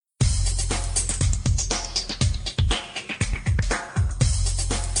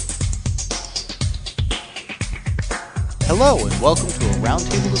Hello, and welcome to a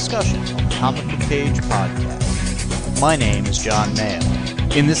roundtable discussion on the Comic Book Page podcast. My name is John Mayo.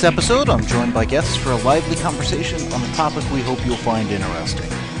 In this episode, I'm joined by guests for a lively conversation on a topic we hope you'll find interesting.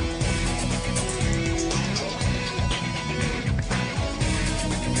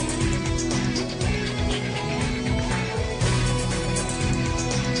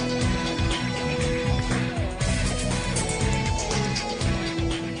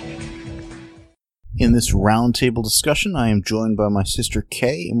 In this roundtable discussion, I am joined by my sister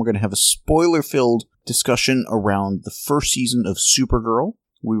Kay, and we're going to have a spoiler-filled discussion around the first season of Supergirl.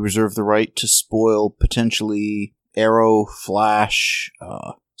 We reserve the right to spoil potentially Arrow, Flash,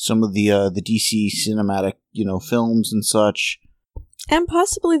 some of the DC cinematic, films and such, and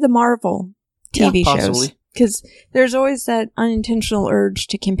possibly the Marvel TV shows, because there's always that unintentional urge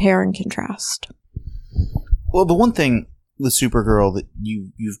to compare and contrast. Well, the one thing with Supergirl that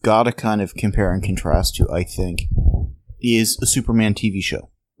you've got to kind of compare and contrast to, I think, is a Superman TV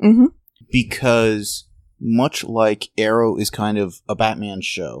show. Mm-hmm. Because much like Arrow is kind of a Batman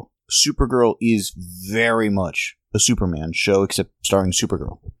show, Supergirl is very much a Superman show, except starring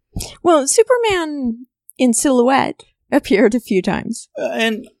Supergirl. Well, Superman in silhouette appeared a few times.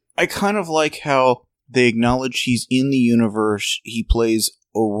 And I kind of like how they acknowledge he's in the universe, he plays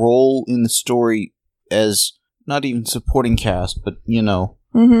a role in the story as not even supporting cast, but,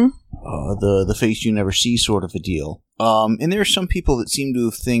 mm-hmm. The face you never see sort of a deal. And there are some people that seem to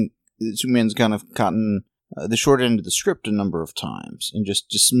think that Superman's kind of gotten the short end of the script a number of times and just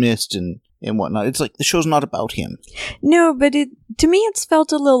dismissed and whatnot. It's like the show's not about him. No, but to me it's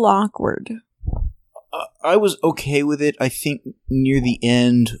felt a little awkward. I was okay with it. I think near the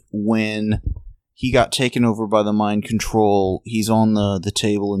end when he got taken over by the mind control, he's on the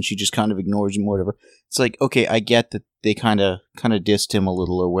table and she just kind of ignores him or whatever. It's like, okay, I get that they kind of dissed him a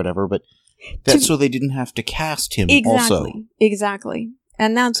little or whatever, but that's so they didn't have to cast him also. Exactly.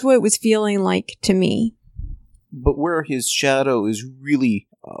 And that's what it was feeling like to me. But where his shadow is really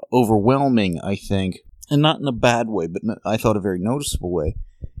overwhelming, I think, and not in a bad way, but I thought a very noticeable way,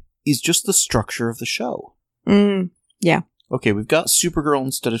 is just the structure of the show. Yeah. Okay, we've got Supergirl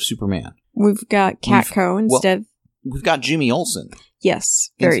instead of Superman. We've got Catco instead. We've got Jimmy Olsen. Yes,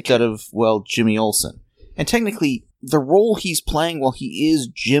 very instead true. of, Jimmy Olsen. And technically, the role he's playing while he is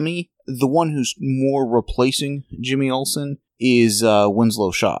Jimmy, the one who's more replacing Jimmy Olsen is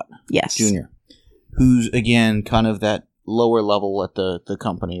Winslow Schott. Yes. Jr., who's, again, kind of that lower level at the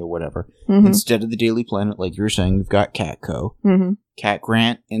company or whatever. Mm-hmm. Instead of the Daily Planet, like you were saying, we've got Catco. Mm-hmm. Cat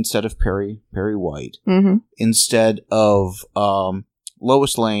Grant instead of Perry White. Mm-hmm. Instead of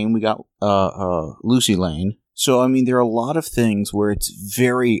Lois Lane, we got Lucy Lane. So, I mean, there are a lot of things where it's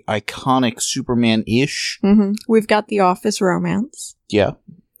very iconic Superman-ish. Mm-hmm. We've got the Office romance. Yeah.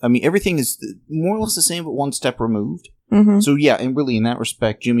 I mean, everything is more or less the same, but one step removed. Mm-hmm. So, yeah, and really, in that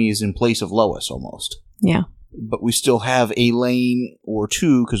respect, Jimmy is in place of Lois, almost. Yeah. But we still have a Lane or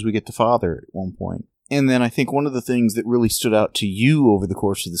two, because we get the father at one point. And then I think one of the things that really stood out to you over the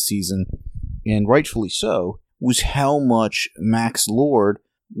course of the season, and rightfully so, was how much Max Lord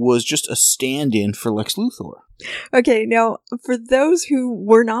was just a stand-in for Lex Luthor. Okay, now, for those who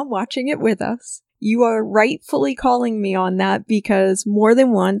were not watching it with us, you are rightfully calling me on that because more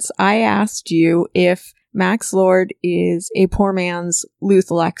than once I asked you if Max Lord is a poor man's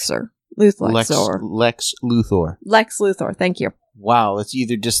Lex Luthor. Lex Luthor. Lex Luthor, thank you. Wow, it's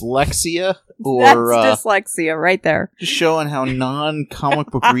either dyslexia or... That's dyslexia right there. Just showing how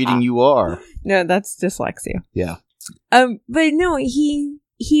non-comic book reading you are. No, that's dyslexia. Yeah. But no, he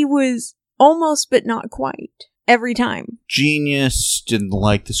was almost but not quite every time. Genius, didn't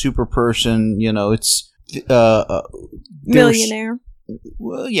like the super person, it's... Millionaire.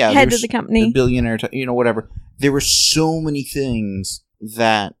 Well, yeah. Head of the company. The billionaire, whatever. There were so many things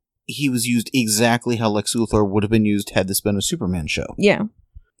that he was used exactly how Lex Luthor would have been used had this been a Superman show. Yeah.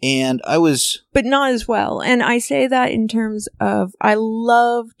 And I was... But not as well. And I say that in terms of, I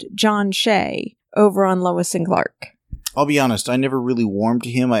loved John Shea over on Lois and Clark. I'll be honest, I never really warmed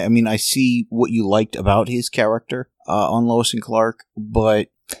to him. I mean, I see what you liked about his character on Lois and Clark, but...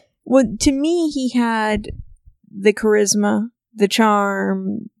 Well, to me, he had the charisma, the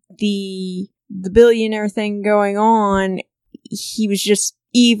charm, the billionaire thing going on. He was just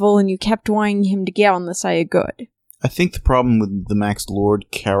evil, and you kept wanting him to get on the side of good. I think the problem with the Max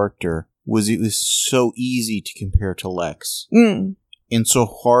Lord character was it was so easy to compare to Lex. And so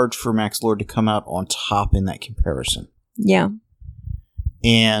hard for Max Lord to come out on top in that comparison. Yeah.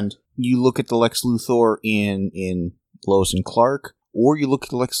 And you look at the Lex Luthor in Lois and Clark, or you look at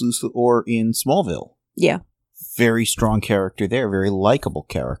the Lex Luthor in Smallville. Yeah. Very strong character there, very likable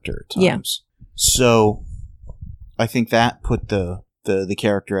character at times. Yeah. So I think that put the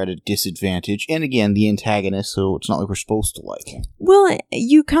character at a disadvantage. And again, the antagonist, so it's not like we're supposed to like him. Well,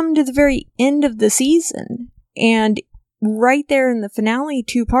 you come to the very end of the season, and right there in the finale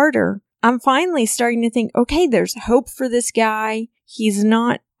two-parter, I'm finally starting to think, okay, there's hope for this guy. He's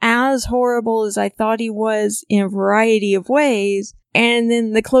not as horrible as I thought he was in a variety of ways. And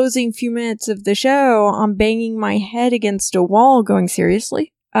then the closing few minutes of the show, I'm banging my head against a wall going,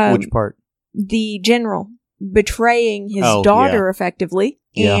 seriously? Which part? The general betraying his daughter effectively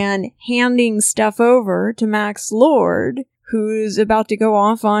and handing stuff over to Max Lord, who's about to go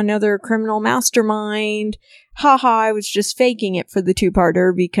off on another criminal mastermind. I was just faking it for the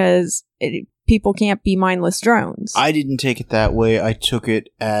two-parter because people can't be mindless drones. I didn't take it that way. I took it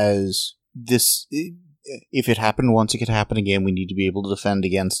as this... If it happened once, it could happen again. We need to be able to defend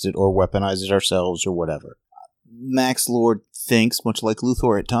against it or weaponize it ourselves or whatever. Max Lord thinks, much like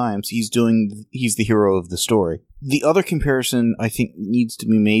Luthor at times, he's the hero of the story. The other comparison I think needs to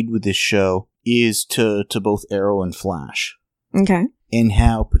be made with this show is to both Arrow and Flash. Okay. And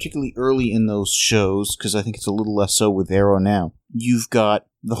how, particularly early in those shows, because I think it's a little less so with Arrow now, you've got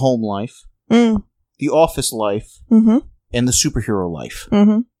the home life, the office life, and the superhero life.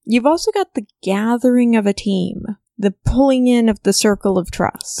 You've also got the gathering of a team, the pulling in of the circle of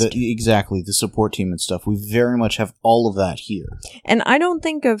trust. Exactly, the support team and stuff. We very much have all of that here. And I don't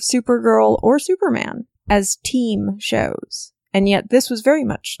think of Supergirl or Superman as team shows. And yet this was very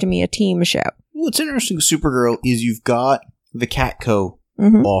much, to me, a team show. What's interesting with Supergirl is you've got the Catco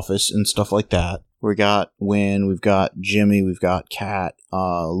office and stuff like that. We've got Wynn, we've got Jimmy, we've got Cat,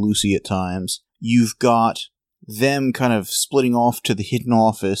 Lucy at times. You've got them kind of splitting off to the hidden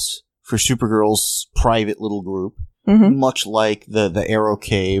office for Supergirl's private little group, much like the Arrow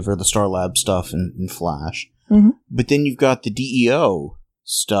Cave or the Star Lab stuff in Flash. But then you've got the DEO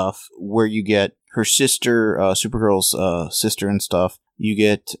stuff where you get her sister, Supergirl's sister and stuff. You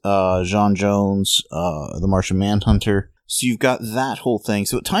get J'onn J'onzz, the Martian Manhunter. So you've got that whole thing.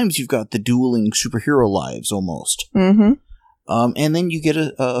 So at times you've got the dueling superhero lives almost. And then you get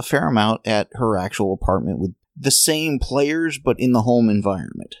a fair amount at her actual apartment with the same players, but in the home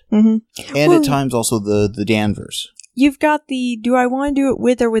environment. And at times also the Danvers. You've got the, do I want to do it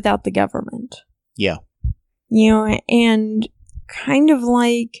with or without the government? Yeah. You know, and kind of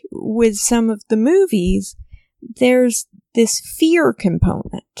like with some of the movies, there's this fear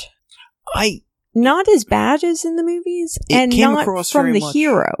component. Not as bad as in the movies, and not from the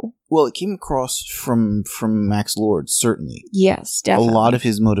hero. Well, it came across from Max Lord, certainly. Yes, definitely. A lot of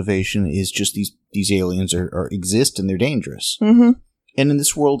his motivation is just these aliens exist and they're dangerous. And in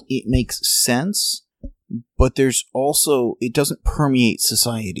this world, it makes sense, but there's also, it doesn't permeate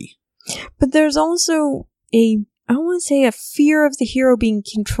society. But there's also I want to say a fear of the hero being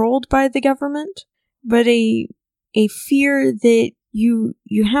controlled by the government, but a fear that you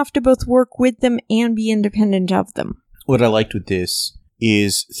have to both work with them and be independent of them. What I liked with this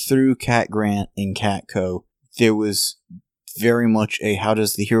is through Cat Grant and Catco, there was very much a how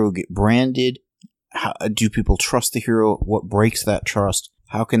does the hero get branded? How do people trust the hero? What breaks that trust?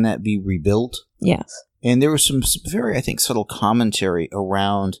 How can that be rebuilt? Yes. And there was some very, I think, subtle commentary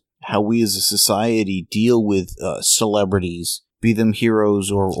around how we as a society deal with celebrities, be them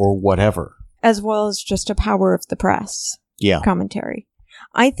heroes or whatever. As well as just a power of the press. Commentary.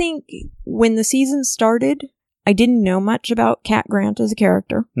 I think when the season started, I didn't know much about Cat Grant as a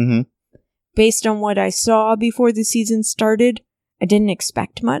character. Based on what I saw before the season started, I didn't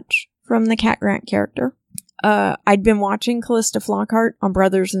expect much from the Cat Grant character. I'd been watching Callista Flockhart on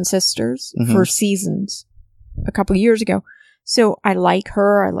Brothers and Sisters for seasons a couple years ago. So I like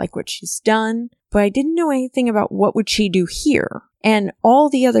her, I like what she's done, but I didn't know anything about what would she do here. And all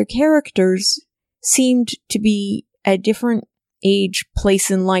the other characters seemed to be a different age,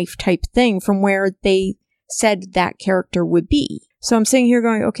 place in life type thing from where they said that character would be. So I'm sitting here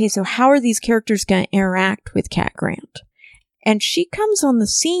going, okay, so how are these characters going to interact with Cat Grant? And she comes on the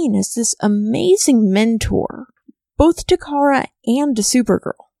scene as this amazing mentor, both to Kara and to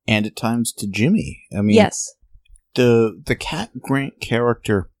Supergirl. And at times to Jimmy. I mean, yes. The Cat Grant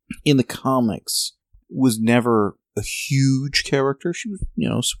character in the comics was never a huge character. She was,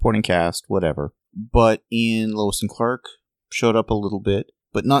 supporting cast, whatever. But in Lois and Clark, showed up a little bit,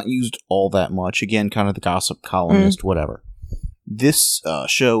 but not used all that much. Again, kind of the gossip columnist, whatever. This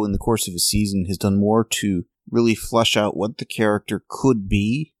show, in the course of a season, has done more to really flesh out what the character could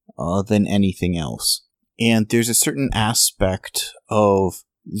be than anything else. And there's a certain aspect of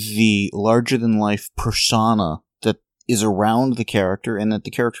the larger-than-life persona that is around the character and that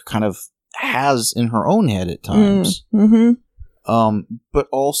the character kind of has in her own head at times. But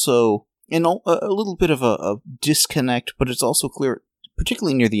also, and a little bit of a disconnect, but it's also clear,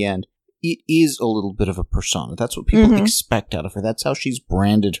 particularly near the end, it is a little bit of a persona. That's what people expect out of her. That's how she's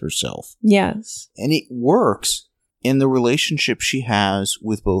branded herself. Yes. And it works in the relationship she has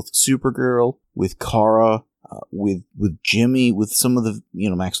with both Supergirl, with Kara, with Jimmy, with some of the,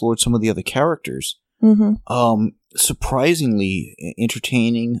 Max Lord, some of the other characters. Surprisingly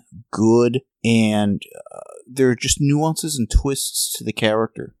entertaining, good, and there are just nuances and twists to the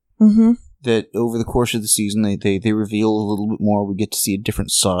character that over the course of the season they reveal a little bit more. We get to see a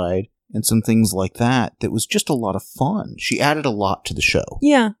different side and some things like that was just a lot of fun. She added a lot to the show.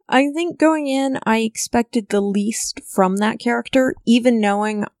 Yeah, I think going in, I expected the least from that character, even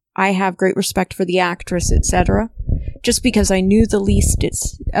knowing I have great respect for the actress, etc., just because I knew the least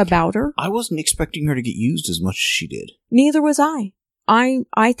it's about her. I wasn't expecting her to get used as much as she did. Neither was I.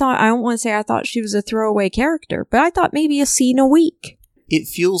 I thought, I don't want to say I thought she was a throwaway character, but I thought maybe a scene a week. It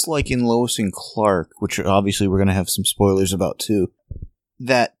feels like in Lois and Clark, which obviously we're going to have some spoilers about too,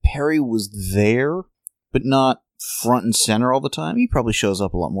 that Perry was there, but not front and center all the time. He probably shows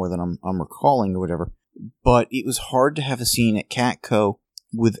up a lot more than I'm recalling or whatever. But it was hard to have a scene at Catco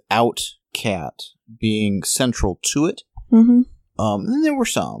without Cat being central to it. And there were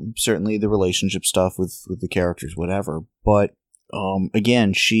some, certainly the relationship stuff with the characters, whatever. But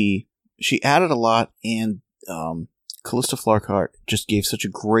again, she added a lot, and Callista Flockhart just gave such a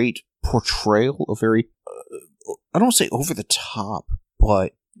great portrayal, a very I don't say over the top,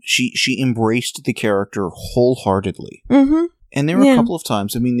 but she embraced the character wholeheartedly. And there were a couple of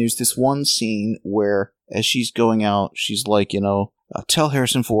times. I mean, there's this one scene where, as she's going out, she's like, tell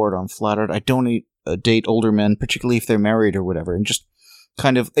Harrison Ford I'm flattered. I don't date older men, particularly if they're married or whatever. And just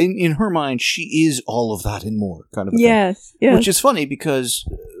kind of, in her mind, she is all of that and more, kind of a thing. Yes. Which is funny because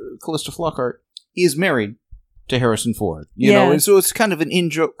Callista Flockhart is married to Harrison Ford. You know, and so it's kind of an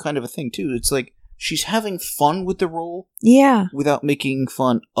in-joke kind of a thing, too. It's like, she's having fun with the role. Without making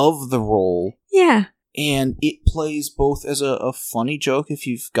fun of the role. And it plays both as a funny joke if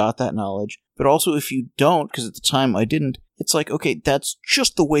you've got that knowledge, but also if you don't, because at the time I didn't, it's like, okay, that's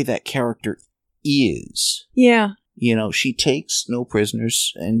just the way that character is. She takes no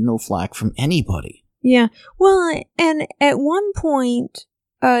prisoners and no flack from anybody. Well, and at one point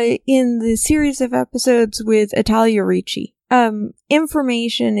in the series of episodes with Italia Ricci,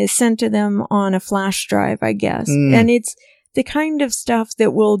 information is sent to them on a flash drive, I guess. And it's the kind of stuff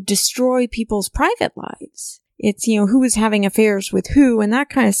that will destroy people's private lives. It's, who is having affairs with who and that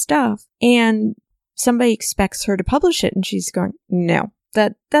kind of stuff. And somebody expects her to publish it, and she's going, no,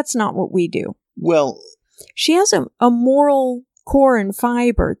 that's not what we do. Well, she has a moral core and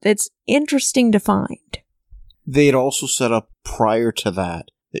fiber that's interesting to find. They had also set up prior to that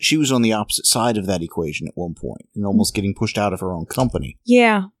she was on the opposite side of that equation at one point and almost getting pushed out of her own company.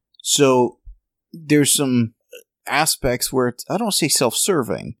 So there's some aspects where it's, I don't say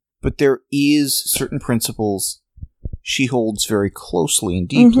self-serving, but there is certain principles she holds very closely and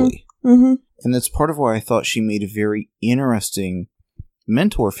deeply. And that's part of why I thought she made a very interesting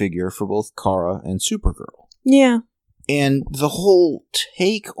mentor figure for both Kara and Supergirl. And the whole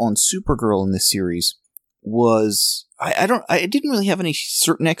take on Supergirl in this series was, I didn't really have any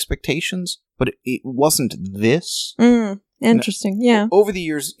certain expectations, but it wasn't this. Interesting, Over the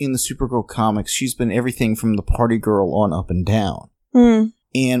years in the Supergirl comics, she's been everything from the party girl on up and down.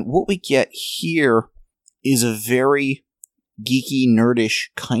 And what we get here is a very geeky, nerdish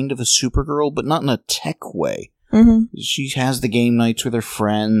kind of a Supergirl, but not in a tech way. She has the game nights with her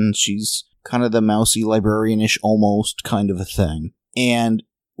friends. She's kind of the mousy librarianish almost kind of a thing. And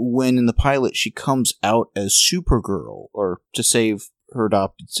when in the pilot she comes out as Supergirl, or to save her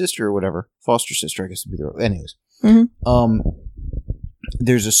adopted sister or whatever, foster sister, I guess would be the anyways.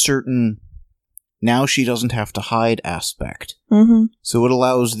 There's a certain, now she doesn't have to hide aspect. So it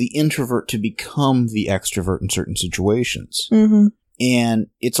allows the introvert to become the extrovert in certain situations. And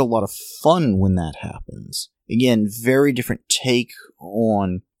it's a lot of fun when that happens. Again, very different take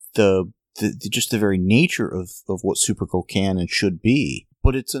on the just the very nature of what Supergirl can and should be.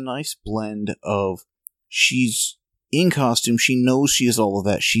 But it's a nice blend of, she's in costume, she knows she is all of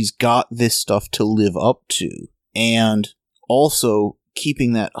that, she's got this stuff to live up to, and also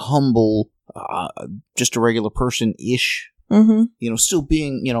keeping that humble, just a regular person-ish, still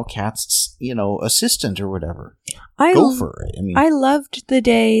being, Kat's, assistant or whatever. Go for it. I loved the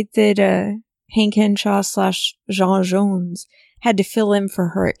day that Hank Henshaw / Jean Jones had to fill in for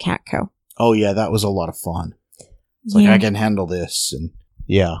her at Catco. Oh yeah, that was a lot of fun. It's like, I can handle this, and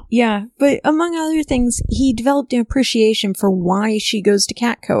but among other things, he developed an appreciation for why she goes to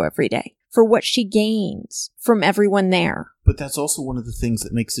Catco every day, for what she gains from everyone there. But that's also one of the things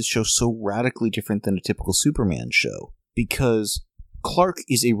that makes this show so radically different than a typical Superman show. Because Clark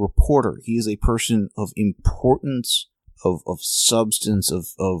is a reporter. He is a person of importance, of substance,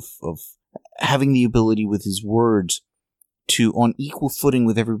 of having the ability with his words to, on equal footing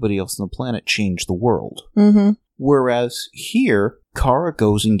with everybody else on the planet, change the world. Mm-hmm. Whereas here, Kara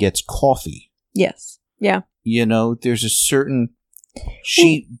goes and gets coffee. Yes. Yeah. You know, there's a certain...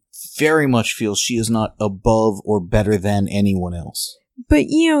 She very much feels she is not above or better than anyone else. But,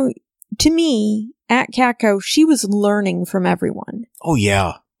 to me, at Catco, she was learning from everyone. Oh,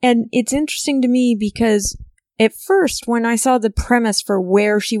 yeah. And it's interesting to me because at first, when I saw the premise for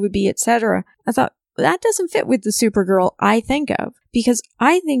where she would be, etc., I thought, that doesn't fit with the Supergirl I think of. Because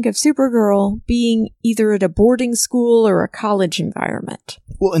I think of Supergirl being either at a boarding school or a college environment.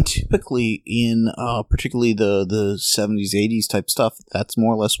 Well, and typically in particularly the 70s, 80s type stuff, that's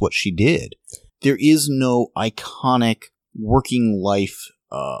more or less what she did. There is no iconic working life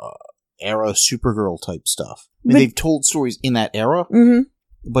era Supergirl type stuff. I mean, they've told stories in that era,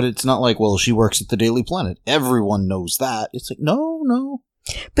 but it's not like, well, she works at the Daily Planet. Everyone knows that. It's like, no.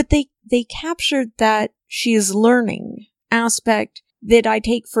 But they captured that she is learning aspect that I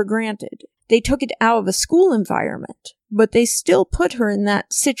take for granted. They took it out of a school environment, but they still put her in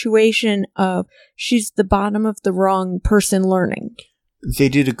that situation of she's the bottom of the rung person learning. They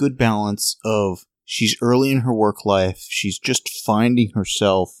did a good balance of she's early in her work life, she's just finding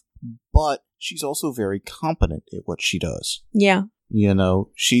herself, but she's also very competent at what she does. Yeah.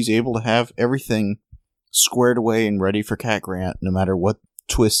 She's able to have everything squared away and ready for Cat Grant no matter what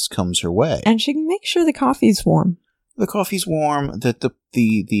twists comes her way. And she can make sure the coffee's warm. The coffee's warm, that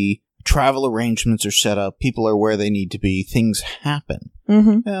the travel arrangements are set up, people are where they need to be, things happen.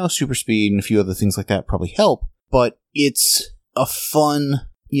 Mm-hmm. Super speed and a few other things like that probably help, but it's a fun,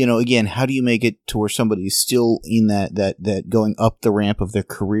 again, how do you make it to where somebody's still in that going up the ramp of their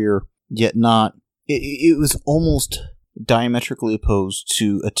career, yet not, it was almost diametrically opposed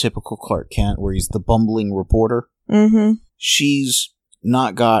to a typical Clark Kent where he's the bumbling reporter. Mm-hmm. She's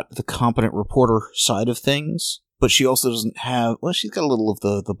not got the competent reporter side of things, but she also doesn't have, she's got a little of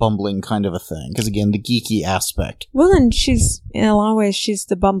the bumbling kind of a thing, because again, the geeky aspect. Well, and she's, in a lot of ways, she's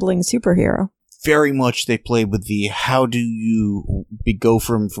the bumbling superhero. Very much they play with the, how do you go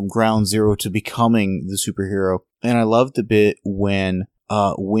from ground zero to becoming the superhero. And I loved the bit when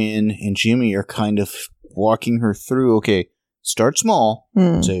Wynn and Jimmy are kind of walking her through, okay, start small,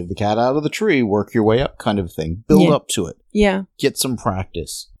 save the cat out of the tree, work your way up kind of thing. Build up to it. Yeah. Get some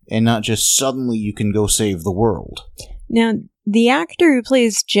practice. And not just suddenly you can go save the world. Now, the actor who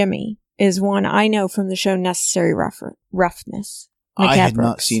plays Jimmy is one I know from the show Necessary Roughness. I had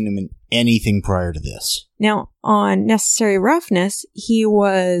not seen him in anything prior to this. Now, on Necessary Roughness, he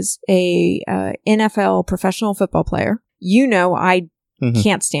was a NFL professional football player. I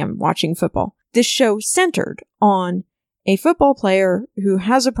can't stand watching football. This show centered on a football player who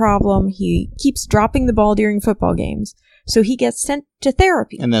has a problem. He keeps dropping the ball during football games. So he gets sent to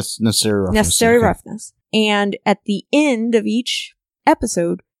therapy. And that's Necessary Roughness. Necessary Roughness. And at the end of each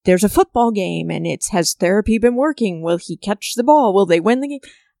episode, there's a football game, and has therapy been working? Will he catch the ball? Will they win the game?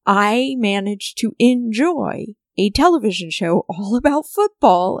 I managed to enjoy a television show all about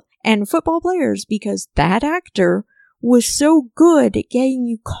football and football players because that actor was so good at getting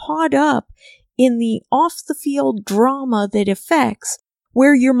you caught up in the off-the-field drama that affects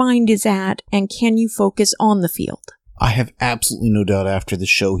where your mind is at and can you focus on the field. I have absolutely no doubt after the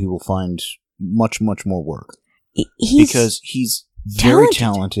show he will find much, much more work. Because he's very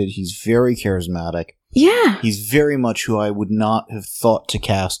talented. He's very charismatic. Yeah. He's very much who I would not have thought to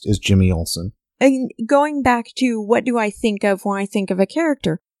cast as Jimmy Olsen. And going back to what do I think of when I think of a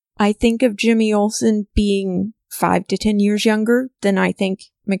character? I think of Jimmy Olsen being 5 to 10 years younger than I think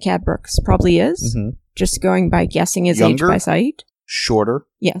McCad Brooks probably is. Mm-hmm. Just going by guessing his age by sight. Shorter.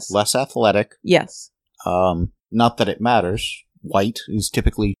 Yes. Less athletic. Yes. Not that it matters. White is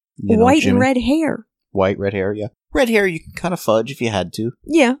typically, white and red hair. White, red hair, yeah. Red hair you can kind of fudge if you had to.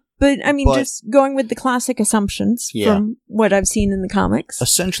 Yeah, but just going with the classic assumptions from what I've seen in the comics.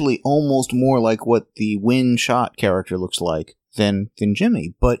 Essentially almost more like what the Wynn Shot character looks like than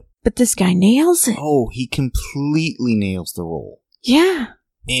Jimmy, but this guy nails it. Oh, he completely nails the role. Yeah.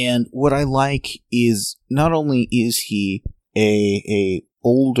 And what I like is not only is he a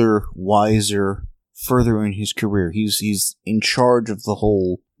older, wiser, further in his career, he's in charge of the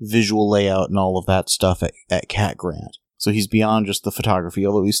whole visual layout and all of that stuff at Cat Grant. So he's beyond just the photography,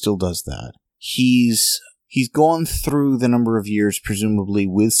 although he still does that. He's he's gone through the number of years, presumably,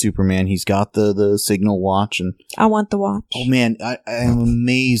 with Superman. He's got the signal watch. And I want the watch. Oh, man, I am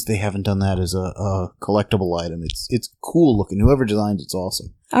amazed they haven't done that as a collectible item. It's cool looking. Whoever designed it's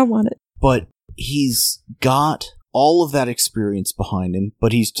awesome. I want it. But he's got all of that experience behind him,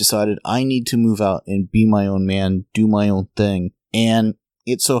 but he's decided, I need to move out and be my own man, do my own thing. And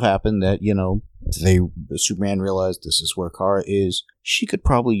it so happened that, Superman realized this is where Kara is. She could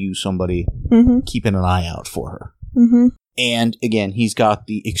probably use somebody keeping an eye out for her. Mm-hmm. And again, he's got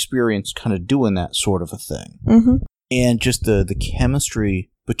the experience kind of doing that sort of a thing. Mm-hmm. And just the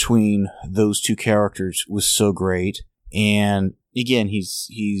chemistry between those two characters was so great. And again,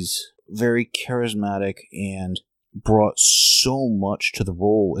 he's very charismatic and brought so much to the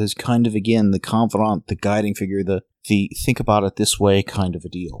role as kind of, again, the confidant, the guiding figure, the think about it this way kind of a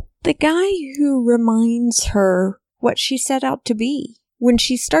deal. The guy who reminds her what she set out to be. When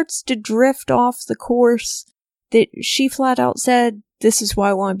she starts to drift off the course that she flat out said, this is who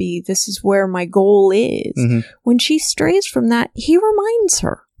I want to be, this is where my goal is. Mm-hmm. When she strays from that, he reminds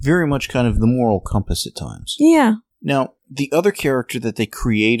her. Very much kind of the moral compass at times. Yeah. Now, the other character that they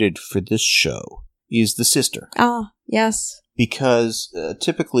created for this show is the sister. Ah, yes. Because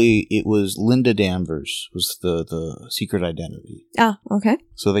typically it was Linda Danvers was the secret identity. Ah, okay.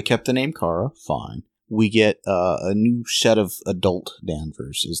 So they kept the name Kara, fine. We get a new set of adult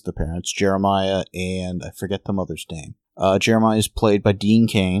Danvers as the parents, Jeremiah and I forget the mother's name. Jeremiah is played by Dean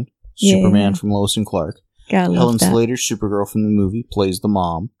Cain, Superman from Lois and Clark. Helen Slater, Supergirl from the movie, plays the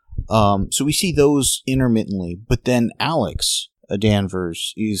mom. So we see those intermittently, but then Alex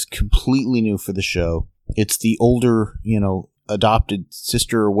Danvers is completely new for the show. It's the older, adopted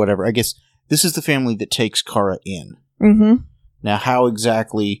sister or whatever. I guess this is the family that takes Kara in. Mm-hmm. Now, how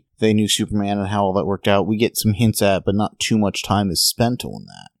exactly they knew Superman and how all that worked out, we get some hints at, but not too much time is spent on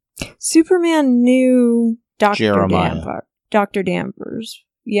that. Superman knew Jeremiah. Dr. Danvers.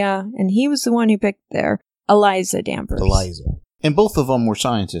 Yeah, and he was the one who picked their Eliza Danvers. Eliza. And both of them were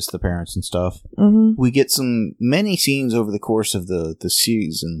scientists, the parents and stuff. Mm-hmm. We get many scenes over the course of the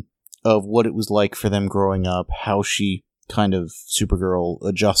season of what it was like for them growing up, how she kind of, Supergirl,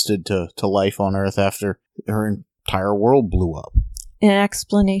 adjusted to life on Earth after her entire world blew up. An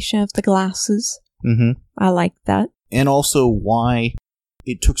explanation of the glasses. Mm-hmm. I like that. And also why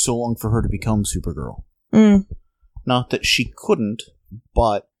it took so long for her to become Supergirl. Mm. Not that she couldn't,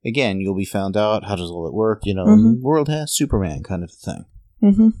 but again, you'll be found out. How does all that work? The world has Superman kind of thing.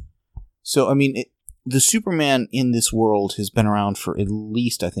 Mm-hmm. So, I mean, the Superman in this world has been around for at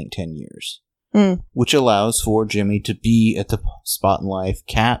least, I think, 10 years. Mm. Which allows for Jimmy to be at the spot in life,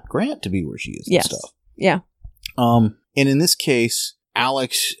 Grant to be where she is and stuff. Yeah. And in this case,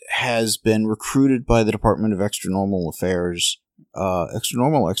 Alex has been recruited by the Department of Extraterrestrial Affairs.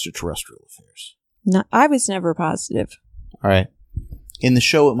 No, I was never positive. All right. In the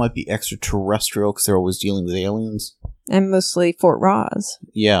show, it might be extraterrestrial because they're always dealing with aliens. And mostly Fort Ross.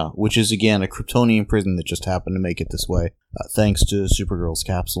 Yeah, which is, again, a Kryptonian prison that just happened to make it this way, thanks to Supergirl's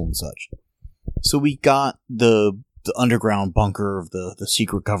capsule and such. So we got the underground bunker of the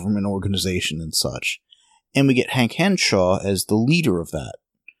secret government organization and such. And we get Hank Henshaw as the leader of that.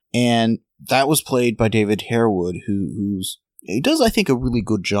 And that was played by David Harewood, he does, I think, a really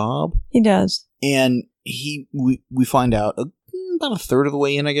good job. He does. And we find out about a third of the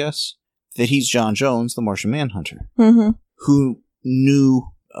way in, I guess, that he's John Jones, the Martian Manhunter, who knew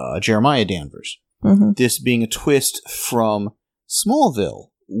Jeremiah Danvers. Mm-hmm. This being a twist from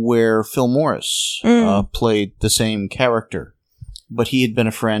Smallville, where Phil Morris played the same character, but he had been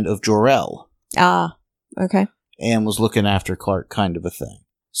a friend of Jor-El. Ah, okay. And was looking after Clark, kind of a thing.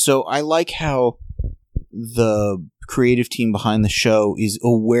 So I like how the creative team behind the show is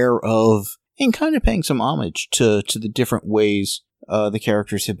aware of and kind of paying some homage to the different ways the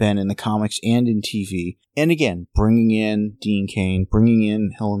characters have been in the comics and in TV. And again, bringing in Dean Cain, bringing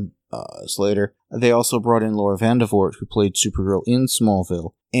in Helen Slater. They also brought in Laura Vandervoort, who played Supergirl in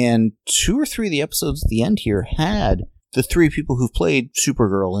Smallville. And 2 or 3 of the episodes at the end here had the 3 people who've played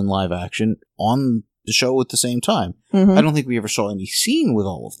Supergirl in live action on the show at the same time. Mm-hmm. I don't think we ever saw any scene with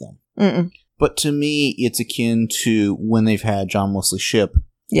all of them. Mm-mm. But to me, it's akin to when they've had John Wesley Shipp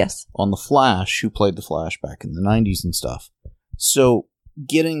on The Flash, who played The Flash back in the 90s and stuff. So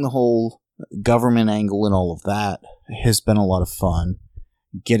getting the whole government angle and all of that has been a lot of fun.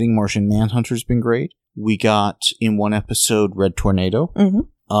 Getting Martian Manhunter's been great. We got, in one episode, Red Tornado.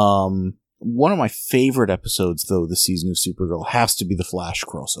 Mm-hmm. One of my favorite episodes, though, this season of Supergirl has to be the Flash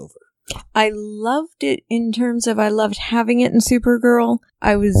crossover. I loved it in terms of I loved having it in Supergirl.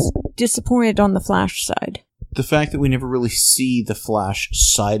 I was disappointed on the Flash side. The fact that we never really see the Flash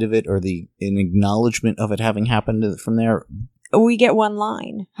side of it or an acknowledgement of it having happened from there. We get one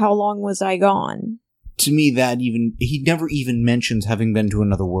line. How long was I gone? To me, he never even mentions having been to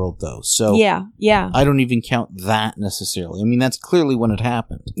another world, though. So yeah. I don't even count that necessarily. I mean, that's clearly when it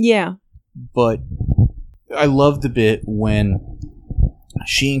happened. Yeah. But I love the bit when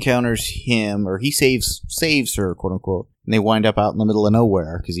she encounters him, or he saves her, quote unquote, and they wind up out in the middle of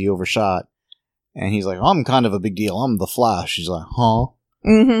nowhere because he overshot. And he's like, I'm kind of a big deal. I'm the Flash. She's like, huh?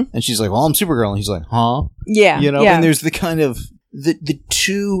 Mm-hmm. And she's like, well, I'm Supergirl. And he's like, huh? Yeah. And there's the kind of the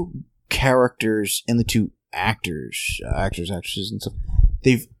two characters and the two actresses and stuff.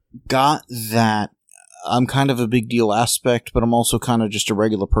 They've got that I'm kind of a big deal aspect, but I'm also kind of just a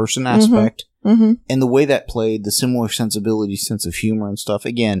regular person aspect. Mm-hmm. And the way that played, the similar sensibility, sense of humor and stuff.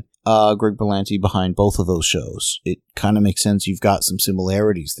 Again, Greg Berlanti behind both of those shows. It kind of makes sense. You've got some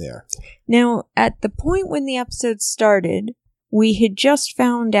similarities there. Now, at the point when the episode started, we had just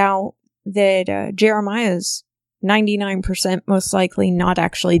found out that Jeremiah's 99% most likely not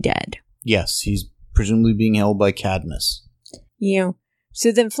actually dead. Yes, he's presumably being held by Cadmus.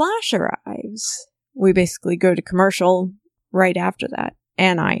 So then Flash arrives. We basically go to commercial right after that.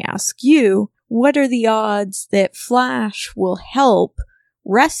 And I ask you, what are the odds that Flash will help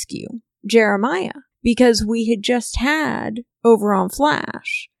rescue Jeremiah? Because we had just had, over on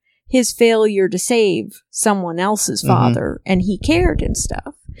Flash, his failure to save someone else's father, and he cared and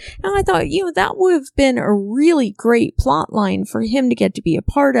stuff. And I thought, that would have been a really great plot line for him to get to be a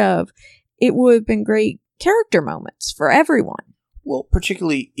part of. It would have been great character moments for everyone. Well,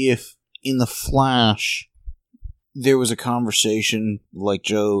 particularly if in the Flash there was a conversation like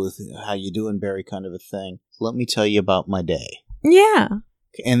Joe, how you doing, Barry, kind of a thing. Let me tell you about my day. Yeah.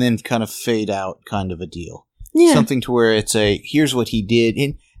 And then kind of fade out kind of a deal. Yeah. Something to where it's here's what he did,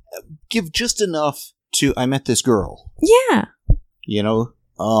 and give just enough to, I met this girl. Yeah.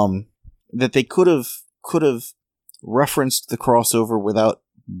 That they could have referenced the crossover without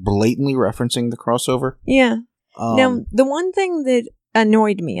blatantly referencing the crossover. Yeah. Now, the one thing that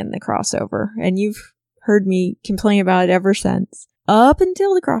annoyed me in the crossover, and you've heard me complain about it ever since, up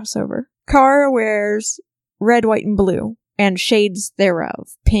until the crossover, Kara wears red, white, and blue, and shades thereof,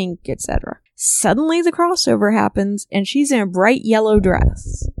 pink, etc. Suddenly the crossover happens, and she's in a bright yellow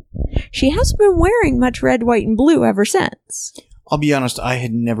dress. She hasn't been wearing much red, white, and blue ever since. I'll be honest, I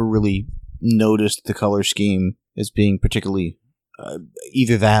had never really noticed the color scheme as being particularly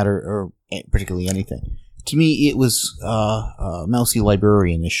either that or particularly anything. To me, it was mousy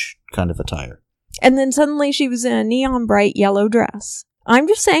librarian-ish kind of attire. And then suddenly she was in a neon bright yellow dress. I'm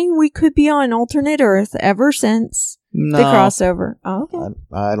just saying we could be on an alternate Earth ever since the crossover. Oh, okay.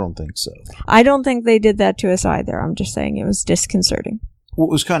 I don't think so. I don't think they did that to us either. I'm just saying it was disconcerting. What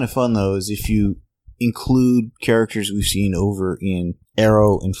was kind of fun, though, is if you include characters we've seen over in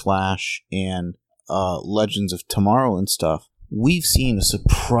Arrow and Flash and Legends of Tomorrow and stuff, we've seen a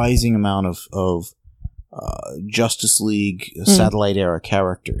surprising amount of Justice League satellite-era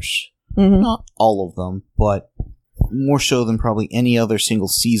characters. Mm-hmm. Not all of them, but more so than probably any other single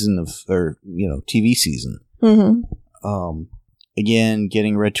season TV season. Mm-hmm. Again,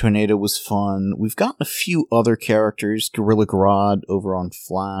 getting Red Tornado was fun. We've gotten a few other characters, Gorilla Grodd over on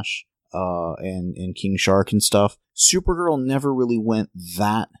Flash, and King Shark and stuff. Supergirl never really went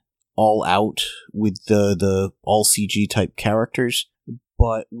that all out with the all CG type characters,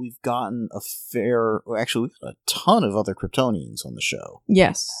 but we've gotten we've got a ton of other Kryptonians on the show.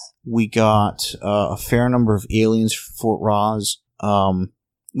 Yes. We got a fair number of aliens for Fort Roz,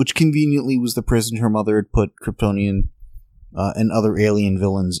 which conveniently was the prison her mother had put Kryptonian and other alien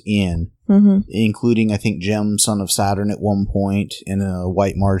villains in, including, I think, Jem, son of Saturn at one point, and a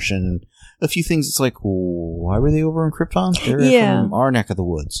White Martian, and a few things. It's like, why were they over in Krypton? They're from our neck of the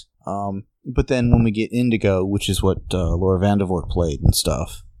woods. But then when we get Indigo, which is what Laura Vandervoort played and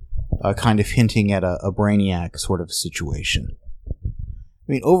stuff, kind of hinting at a Brainiac sort of a situation.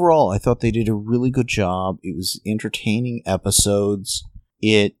 I mean, overall, I thought they did a really good job. It was entertaining episodes.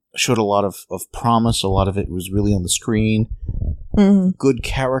 It showed a lot of promise. A lot of it was really on the screen. Mm-hmm. Good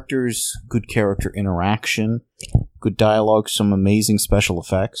characters, good character interaction, good dialogue, some amazing special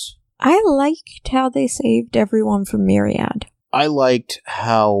effects. I liked how they saved everyone from Myriad. I liked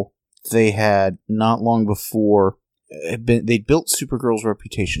how they had, not long before, they built Supergirl's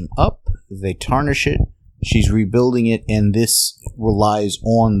reputation up, they tarnish it, she's rebuilding it, and this relies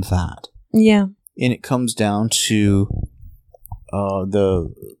on that. Yeah. And it comes down to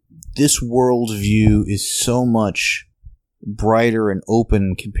this world view is so much brighter and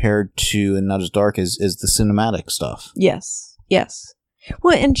open compared to, and not as dark as the cinematic stuff. Yes. Yes.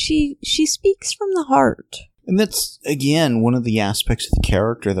 Well, and she speaks from the heart. And that's, again, one of the aspects of the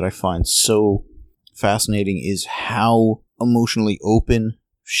character that I find so fascinating is how emotionally open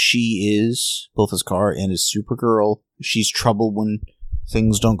she is, both as Kara and as Supergirl. She's troubled when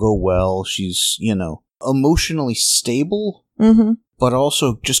things don't go well. She's, emotionally stable, but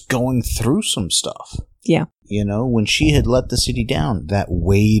also just going through some stuff. Yeah. When she had let the city down, that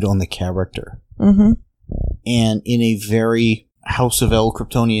weighed on the character. Mm-hmm. And in a very House of L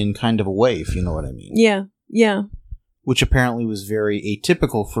Kryptonian kind of a way, if you know what I mean. Yeah, yeah. Which apparently was very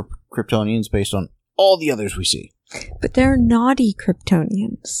atypical for Kryptonians based on all the others we see. But they're naughty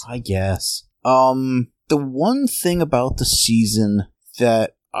Kryptonians. I guess. The one thing about the season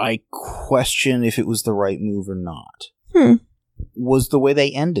that I question if it was the right move or not was the way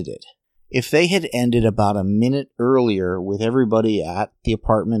they ended it. If they had ended about a minute earlier with everybody at the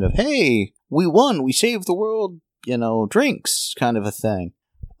apartment of, hey, we won, we saved the world, drinks, kind of a thing,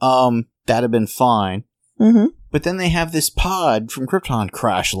 that'd have been fine. Mm-hmm. But then they have this pod from Krypton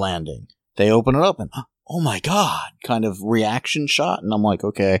crash landing. They open it up and, oh my god, kind of reaction shot. And I'm like,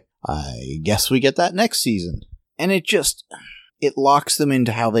 okay, I guess we get that next season. And it locks them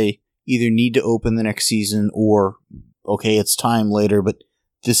into how they either need to open the next season or, okay, it's time later, but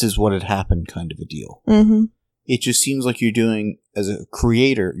this is what had happened kind of a deal. Mm-hmm. It just seems like you're doing, as a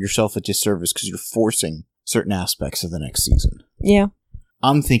creator, yourself a disservice because you're forcing certain aspects of the next season. Yeah.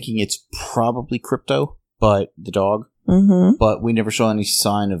 I'm thinking it's probably Krypto, but the dog. Mm-hmm. But we never saw any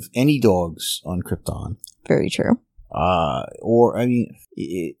sign of any dogs on Krypton. Very true.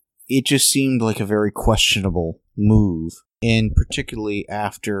 It just seemed like a very questionable move. And particularly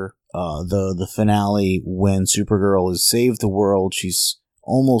after the finale, when Supergirl has saved the world, she's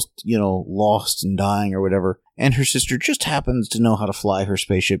almost, lost and dying or whatever. And her sister just happens to know how to fly her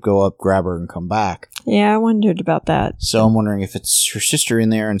spaceship, go up, grab her, and come back. Yeah, I wondered about that. So I'm wondering if it's her sister in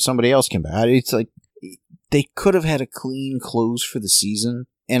there and somebody else came back. It's like, they could have had a clean close for the season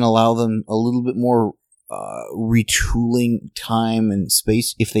and allow them a little bit more retooling time and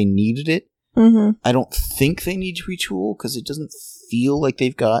space if they needed it. Mm-hmm. I don't think they need to retool because it doesn't feel like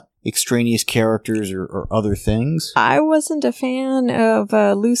they've got extraneous characters or other things. I wasn't a fan of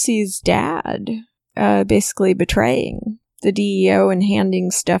Lucy's dad basically betraying the DEO and handing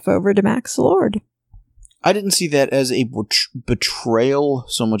stuff over to Max Lord. I didn't see that as a betrayal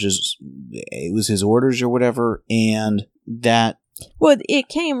so much as it was his orders or whatever, and that... Well, it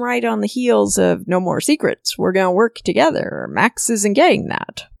came right on the heels of No More Secrets. We're going to work together. Max isn't getting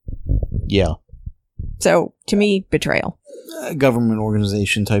that. Yeah. So, to me, betrayal. Government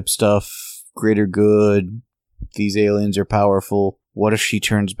organization type stuff. Greater good. These aliens are powerful. What if she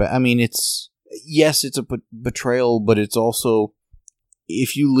turns back? I mean, yes, it's a betrayal, but it's also,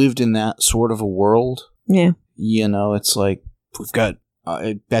 if you lived in that sort of a world, yeah, it's like, we've got,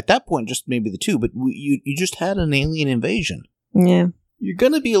 at that point, just maybe the two, but you just had an alien invasion. Yeah. You're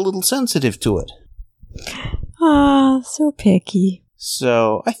going to be a little sensitive to it. Ah, so picky.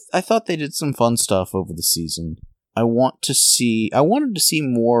 So, I thought they did some fun stuff over the season. I wanted to see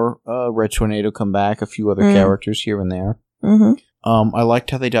more Red Tornado come back, a few other characters here and there. Mm-hmm. I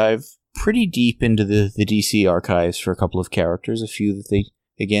liked how they dive pretty deep into the DC archives for a couple of characters, a few that they,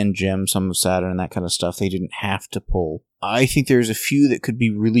 again, Gem, some of Saturn, and that kind of stuff they didn't have to pull. I think there's a few that could be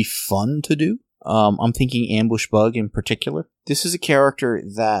really fun to do. I'm thinking Ambush Bug in particular. This is a character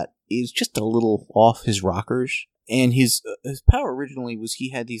that is just a little off his rockers, and his power originally was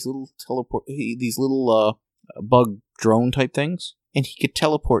he had these little bug drone type things, and he could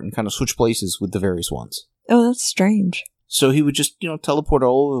teleport and kind of switch places with the various ones. Oh, that's strange. So he would just, teleport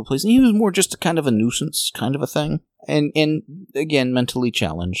all over the place, and he was more just a kind of a nuisance kind of a thing, and again, mentally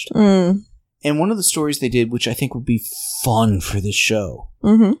challenged. Mm. And one of the stories they did, which I think would be fun for this show,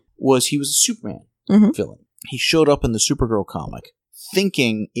 was he was a Superman villain. He showed up in the Supergirl comic,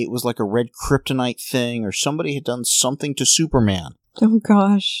 thinking it was like a red kryptonite thing, or somebody had done something to Superman. Oh,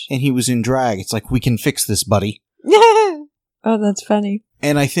 gosh. And he was in drag. It's like, we can fix this, buddy. Oh, that's funny.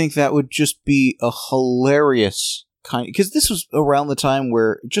 And I think that would just be a hilarious kind... Because this was around the time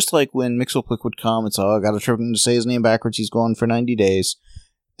where, just like when Mxyzptlk would come, it's, I got to trip him to say his name backwards, he's gone for 90 days.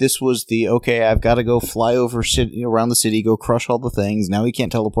 This was the, okay, I've got to go fly over around the city, go crush all the things. Now he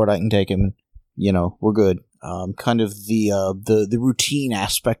can't teleport, I can take him. We're good. Kind of the routine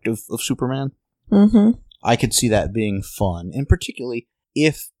aspect of Superman. Mm-hmm. I could see that being fun. And particularly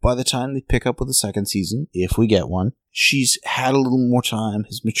if by the time they pick up with the second season, if we get one, she's had a little more time,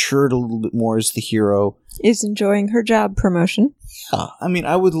 has matured a little bit more as the hero. Is enjoying her job promotion. Yeah, I mean,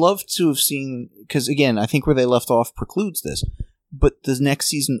 I would love to have seen, because again, I think where they left off precludes this, but the next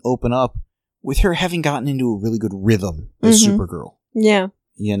season open up with her having gotten into a really good rhythm as Supergirl. Yeah.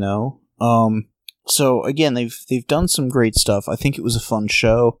 So again, they've done some great stuff. I think it was a fun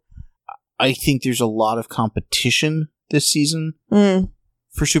show. I think there's a lot of competition this season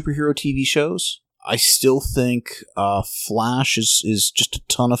for superhero TV shows. I still think Flash is just a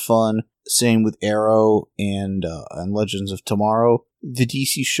ton of fun. Same with Arrow and Legends of Tomorrow. The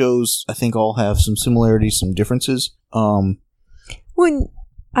DC shows, I think, all have some similarities, some differences. I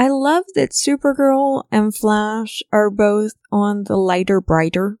love that Supergirl and Flash are both on the lighter,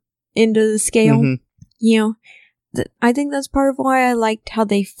 brighter end of the scale. Mm-hmm. You know, I think that's part of why I liked how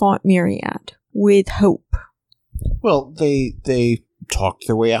they fought Myriad with hope. Well, they talked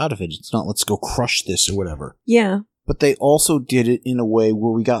their way out of it. It's not let's go crush this or whatever. Yeah. But they also did it in a way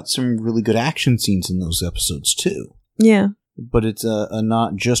where we got some really good action scenes in those episodes too. Yeah. But it's a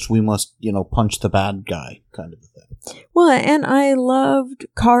not just we must, punch the bad guy kind of a thing. Well, and I loved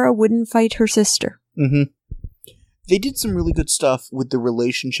Kara wouldn't fight her sister. Mm-hmm. They did some really good stuff with the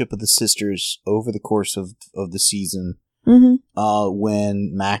relationship of the sisters over the course of the season. Mm-hmm.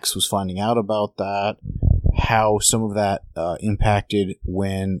 When Max was finding out about that, how some of that impacted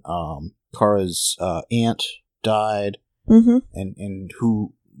when Kara's aunt died, mm-hmm. and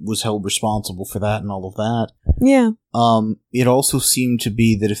who was held responsible for that and all of that. Yeah. It also seemed to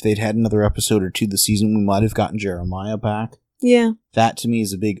be that if they'd had another episode or two this season, we might have gotten Jeremiah back. Yeah. That to me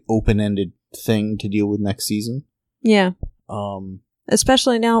is a big open-ended thing to deal with next season. Yeah.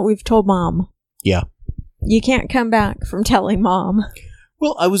 Especially now we've told Mom. Yeah. You can't come back from telling Mom.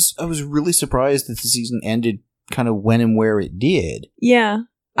 Well, I was really surprised that the season ended kind of when and where it did. Yeah.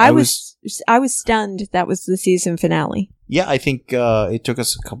 I was stunned that was the season finale. Yeah, I think it took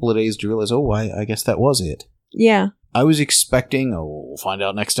us a couple of days to realize, I guess that was it. Yeah. I was expecting, we'll find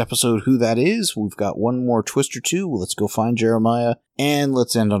out next episode who that is. We've got one more twist or two. Let's go find Jeremiah, and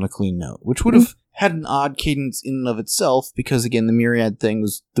let's end on a clean note, which would have had an odd cadence in and of itself, because, again, the Myriad thing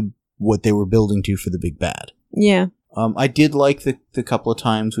was what they were building to for the big bad. Yeah. I did like the couple of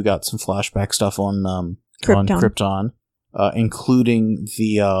times we got some flashback stuff on Krypton, including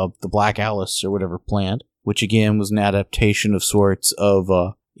the Black Alice or whatever plant, which again was an adaptation of sorts of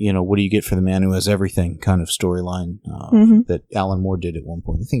what do you get for the man who has everything kind of storyline that Alan Moore did at one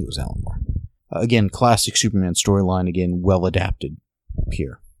point. I think it was Alan Moore. Again, classic Superman storyline. Again, well adapted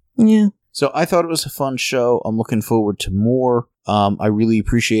here. Yeah. So I thought it was a fun show. I'm looking forward to more. I really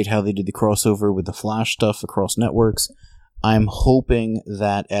appreciate how they did the crossover with the Flash stuff across networks. I'm hoping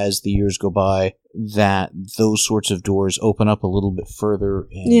that as the years go by, that those sorts of doors open up a little bit further,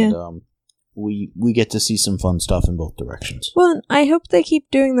 and we get to see some fun stuff in both directions. Well, I hope they keep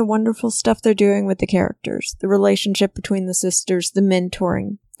doing the wonderful stuff they're doing with the characters, the relationship between the sisters, the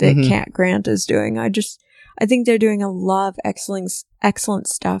mentoring that Cat Grant is doing. I think they're doing a lot of excellent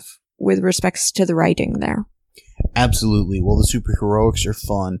stuff with respects to the writing there. Absolutely. Well, the superheroics are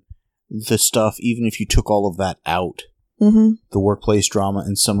fun. The stuff, even if you took all of that out, the workplace drama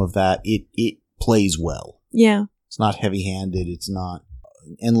and some of that, it plays well. Yeah. It's not heavy-handed. It's not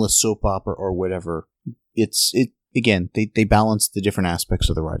an endless soap opera or whatever. Again, they balance the different aspects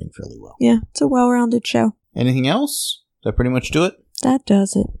of the writing fairly well. Yeah, it's a well-rounded show. Anything else? Does that pretty much do it? That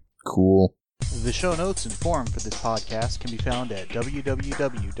does it. Cool. The show notes and forum for this podcast can be found at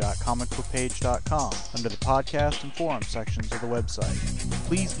www.comicbookpage.com under the podcast and forum sections of the website.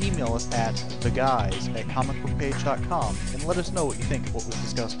 Please email us at theguys@comicbookpage.com and let us know what you think of what was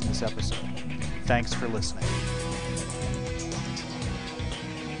discussed in this episode. Thanks for listening.